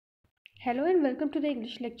Hello and welcome to the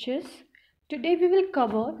English lectures. Today we will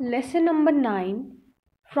cover lesson number 9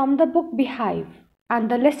 from the book Behive,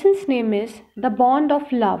 and the lesson's name is The Bond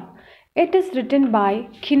of Love. It is written by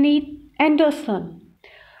Kenneth Anderson.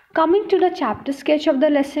 Coming to the chapter sketch of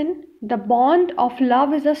the lesson, the bond of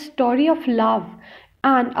love is a story of love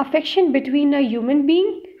and affection between a human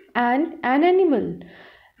being and an animal.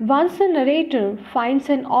 Once the narrator finds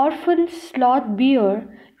an orphan sloth bear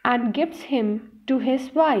and gives him to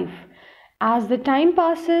his wife. As the time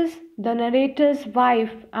passes, the narrator's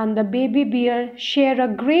wife and the baby bear share a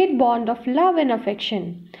great bond of love and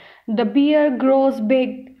affection. The bear grows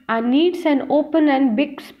big and needs an open and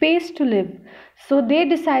big space to live, so they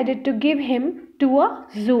decided to give him to a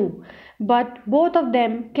zoo. But both of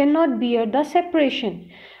them cannot bear the separation.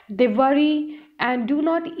 They worry and do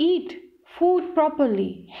not eat food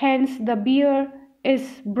properly. Hence, the bear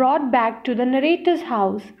is brought back to the narrator's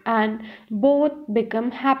house and both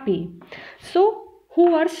become happy. So,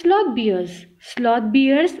 who are sloth bears? Sloth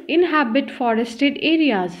bears inhabit forested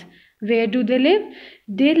areas. Where do they live?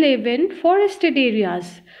 They live in forested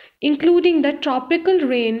areas, including the tropical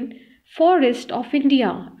rain forest of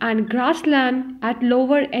India and grassland at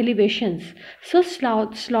lower elevations. So,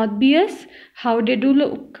 sloth bears, how they do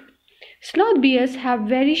look? Sloth bears have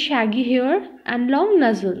very shaggy hair and long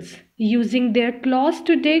nostrils. Using their claws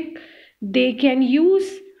to dig, they can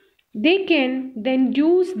then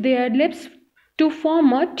use their lips to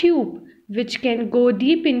form a tube which can go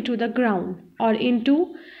deep into the ground or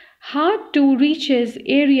into hard to reach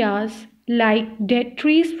areas like dead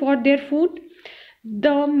trees for their food.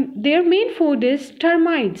 Their main food is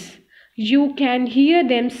termites. You can hear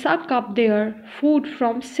them suck up their food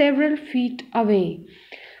from several feet away.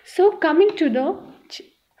 So, coming to the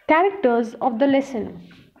characters of the lesson.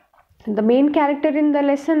 The main character in the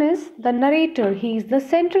lesson is the narrator. He is the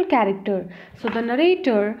central character. So, the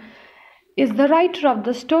narrator is the writer of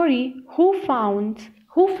the story who found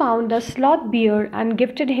a sloth bear and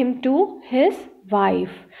gifted him to his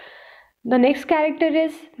wife. The next character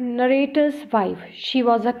is narrator's wife. She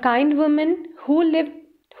was a kind woman who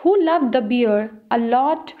loved the bear a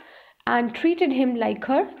lot and treated him like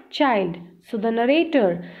her child. So the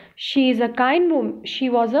narrator, she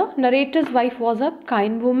was a narrator's wife was a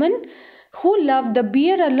kind woman who loved the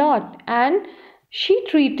bear a lot and she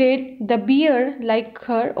treated the bear like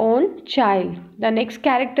her own child. The next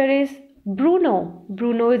character is Bruno.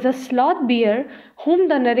 Bruno is a sloth bear whom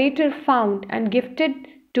the narrator found and gifted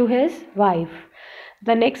to his wife.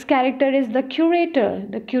 The next character is the curator.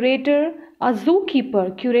 The curator, a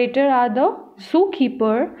zookeeper. Curator are the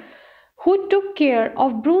zookeeper who took care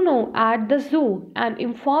of Bruno at the zoo and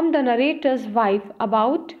informed the narrator's wife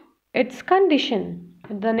about its condition.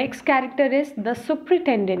 The next character is the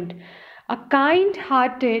superintendent, a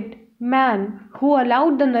kind-hearted man who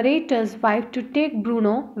allowed the narrator's wife to take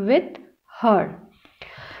Bruno with her.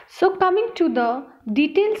 So, coming to the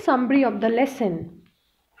detailed summary of the lesson.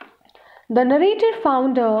 The narrator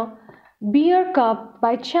found a bear cub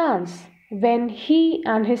by chance when he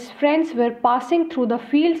and his friends were passing through the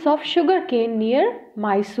fields of sugarcane near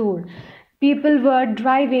Mysore. People were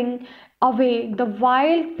driving away the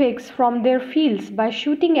wild pigs from their fields by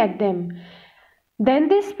shooting at them. Then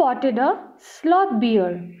they spotted a sloth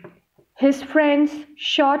bear. His friends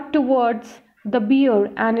shot towards the bear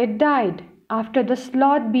and it died. After the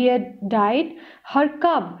sloth bear died, her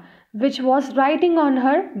cub, which was riding on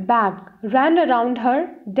her back, ran around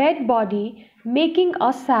her dead body, making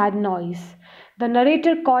a sad noise. The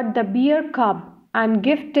narrator caught the bear cub and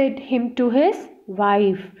gifted him to his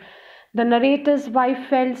wife. The narrator's wife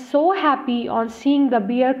felt so happy on seeing the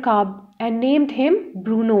bear cub and named him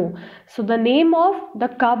Bruno. So the name of the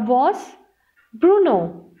cub was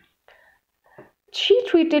Bruno. She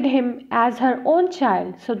treated him as her own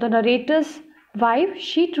child. So the narrator's wife,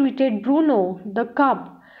 she treated Bruno, the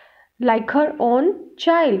cub, like her own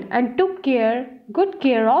child and took good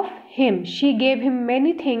care of him. She gave him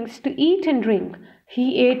many things to eat and drink.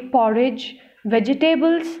 He ate porridge,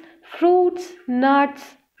 vegetables, fruits,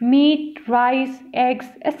 nuts, meat, rice, eggs,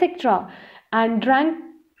 etc. and drank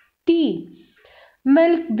tea,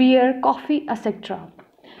 milk, beer, coffee, etc.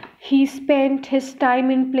 He spent his time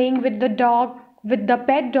in playing with the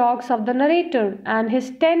pet dogs of the narrator and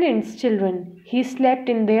his tenants' children. He slept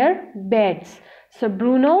in their beds. So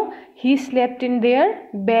Bruno, he slept in their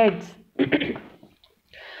beds.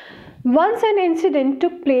 Once an incident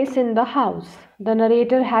took place in the house. The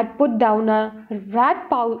narrator had put down a rat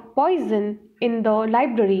poison in the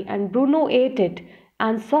library and Bruno ate it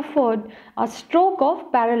and suffered a stroke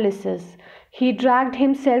of paralysis. He dragged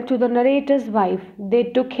himself to the narrator's wife. They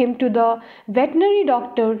took him to the veterinary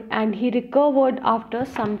doctor and he recovered after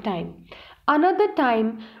some time. Another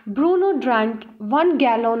time, Bruno drank 1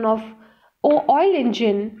 gallon of old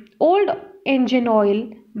engine oil,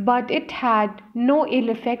 but it had no ill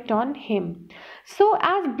effect on him. So,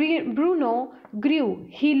 as Bruno grew,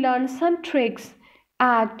 he learned some tricks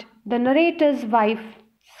at the narrator's wife's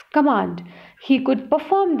command. He could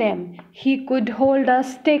perform them. He could hold a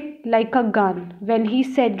stick like a gun. When he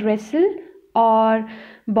said wrestle or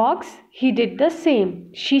box, he did the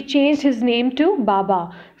same. She changed his name to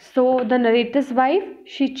Baba. So the narrator's wife,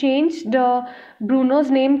 she changed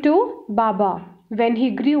Bruno's name to Baba. When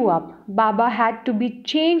he grew up, Baba had to be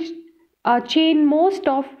chained most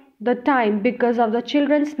of the time because of the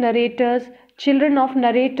children of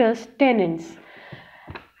narrators' tenants.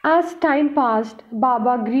 As time passed,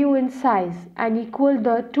 Baba grew in size and equaled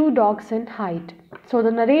the two dogs in height. So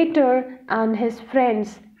the narrator and his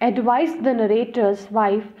friends advised the narrator's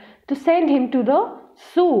wife to send him to the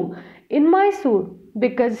zoo in Mysore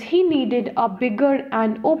because he needed a bigger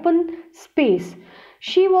and open space.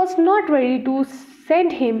 She was not ready to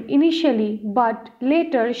send him initially, but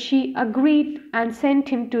later she agreed and sent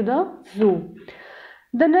him to the zoo.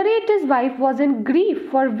 The narrator's wife was in grief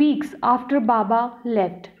for weeks after Baba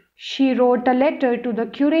left. She wrote a letter to the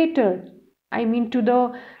to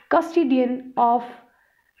the custodian of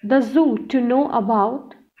the zoo to know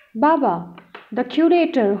about Baba. The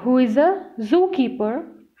curator, who is a zookeeper,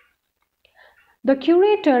 the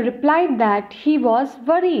curator replied that he was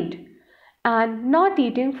worried and not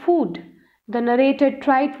eating food. The narrator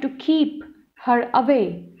tried to keep her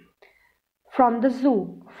away from the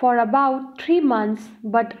zoo for about 3 months,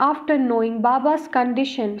 but after knowing Baba's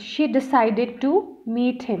condition, she decided to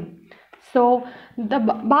meet him. So,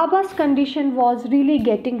 Baba's condition was really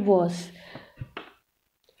getting worse.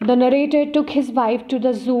 The narrator took his wife to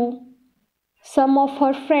the zoo. Some of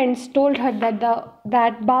her friends told her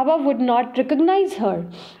that Baba would not recognize her,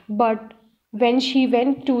 but when she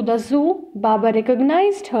went to the zoo, Baba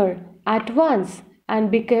recognized her at once and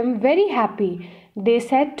became very happy. They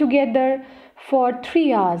sat together for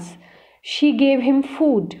 3 hours. She gave him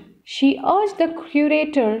food. She urged the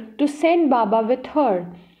curator to send Baba with her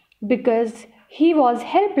because he was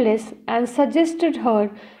helpless and suggested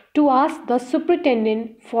her to ask the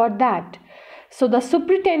superintendent for that. So the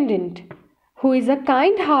superintendent, who is a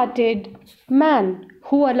kind-hearted man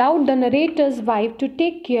who allowed the narrator's wife to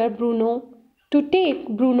take Bruno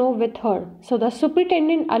with her. So the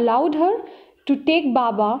superintendent allowed her to take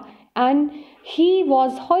Baba and he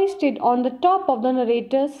was hoisted on the top of the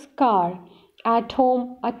narrator's car. At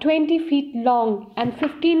home, a 20 feet long and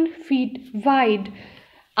 15 feet wide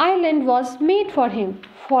island was made for him.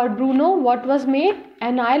 For Bruno, what was made?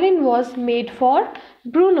 An island was made for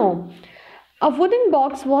Bruno. A wooden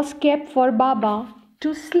box was kept for Baba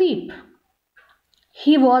to sleep.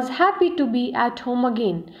 He was happy to be at home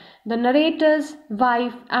again. The narrator's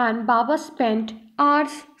wife and Baba spent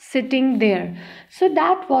hours sitting there. So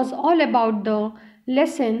that was all about the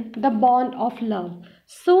lesson, the bond of love.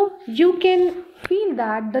 So you can feel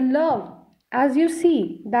that the love, as you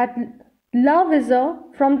see, that love is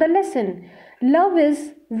from the lesson. Love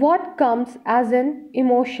is what comes as an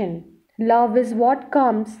emotion. Love is what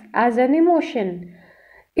comes as an emotion.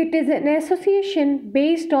 It is an association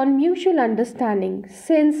based on mutual understanding.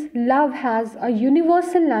 Since love has a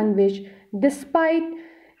universal language, despite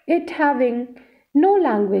it having no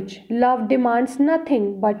language, love demands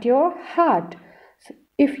nothing but your heart.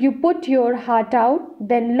 If you put your heart out,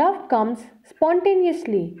 then love comes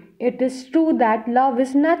spontaneously. It is true that love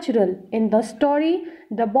is natural. In the story,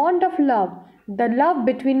 the bond of love, the love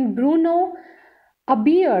between Bruno, a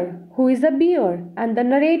bear, who is a bear, and the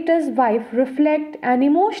narrator's wife reflect an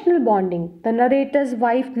emotional bonding. The narrator's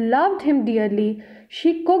wife loved him dearly.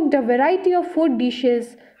 She cooked a variety of food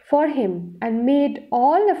dishes for him and made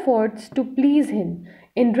all efforts to please him.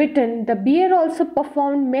 In return, the bear also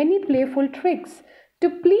performed many playful tricks to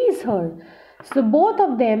please her. So both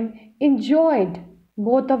of them enjoyed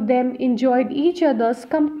each other's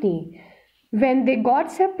company. When they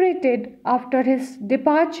got separated after his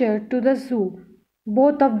departure to the zoo,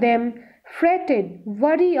 both of them fretted, they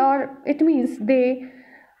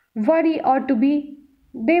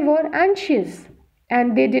were anxious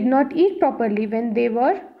and they did not eat properly when they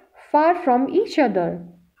were far from each other.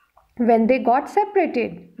 When they got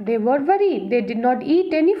separated, they were worried. They did not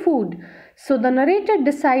eat any food. So the narrator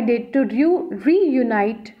decided to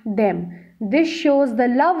reunite them. This shows the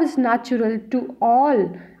love is natural to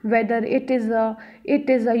all, whether it is a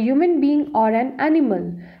human being or an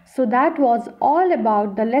animal. So that was all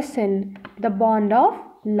about the lesson, the bond of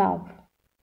love.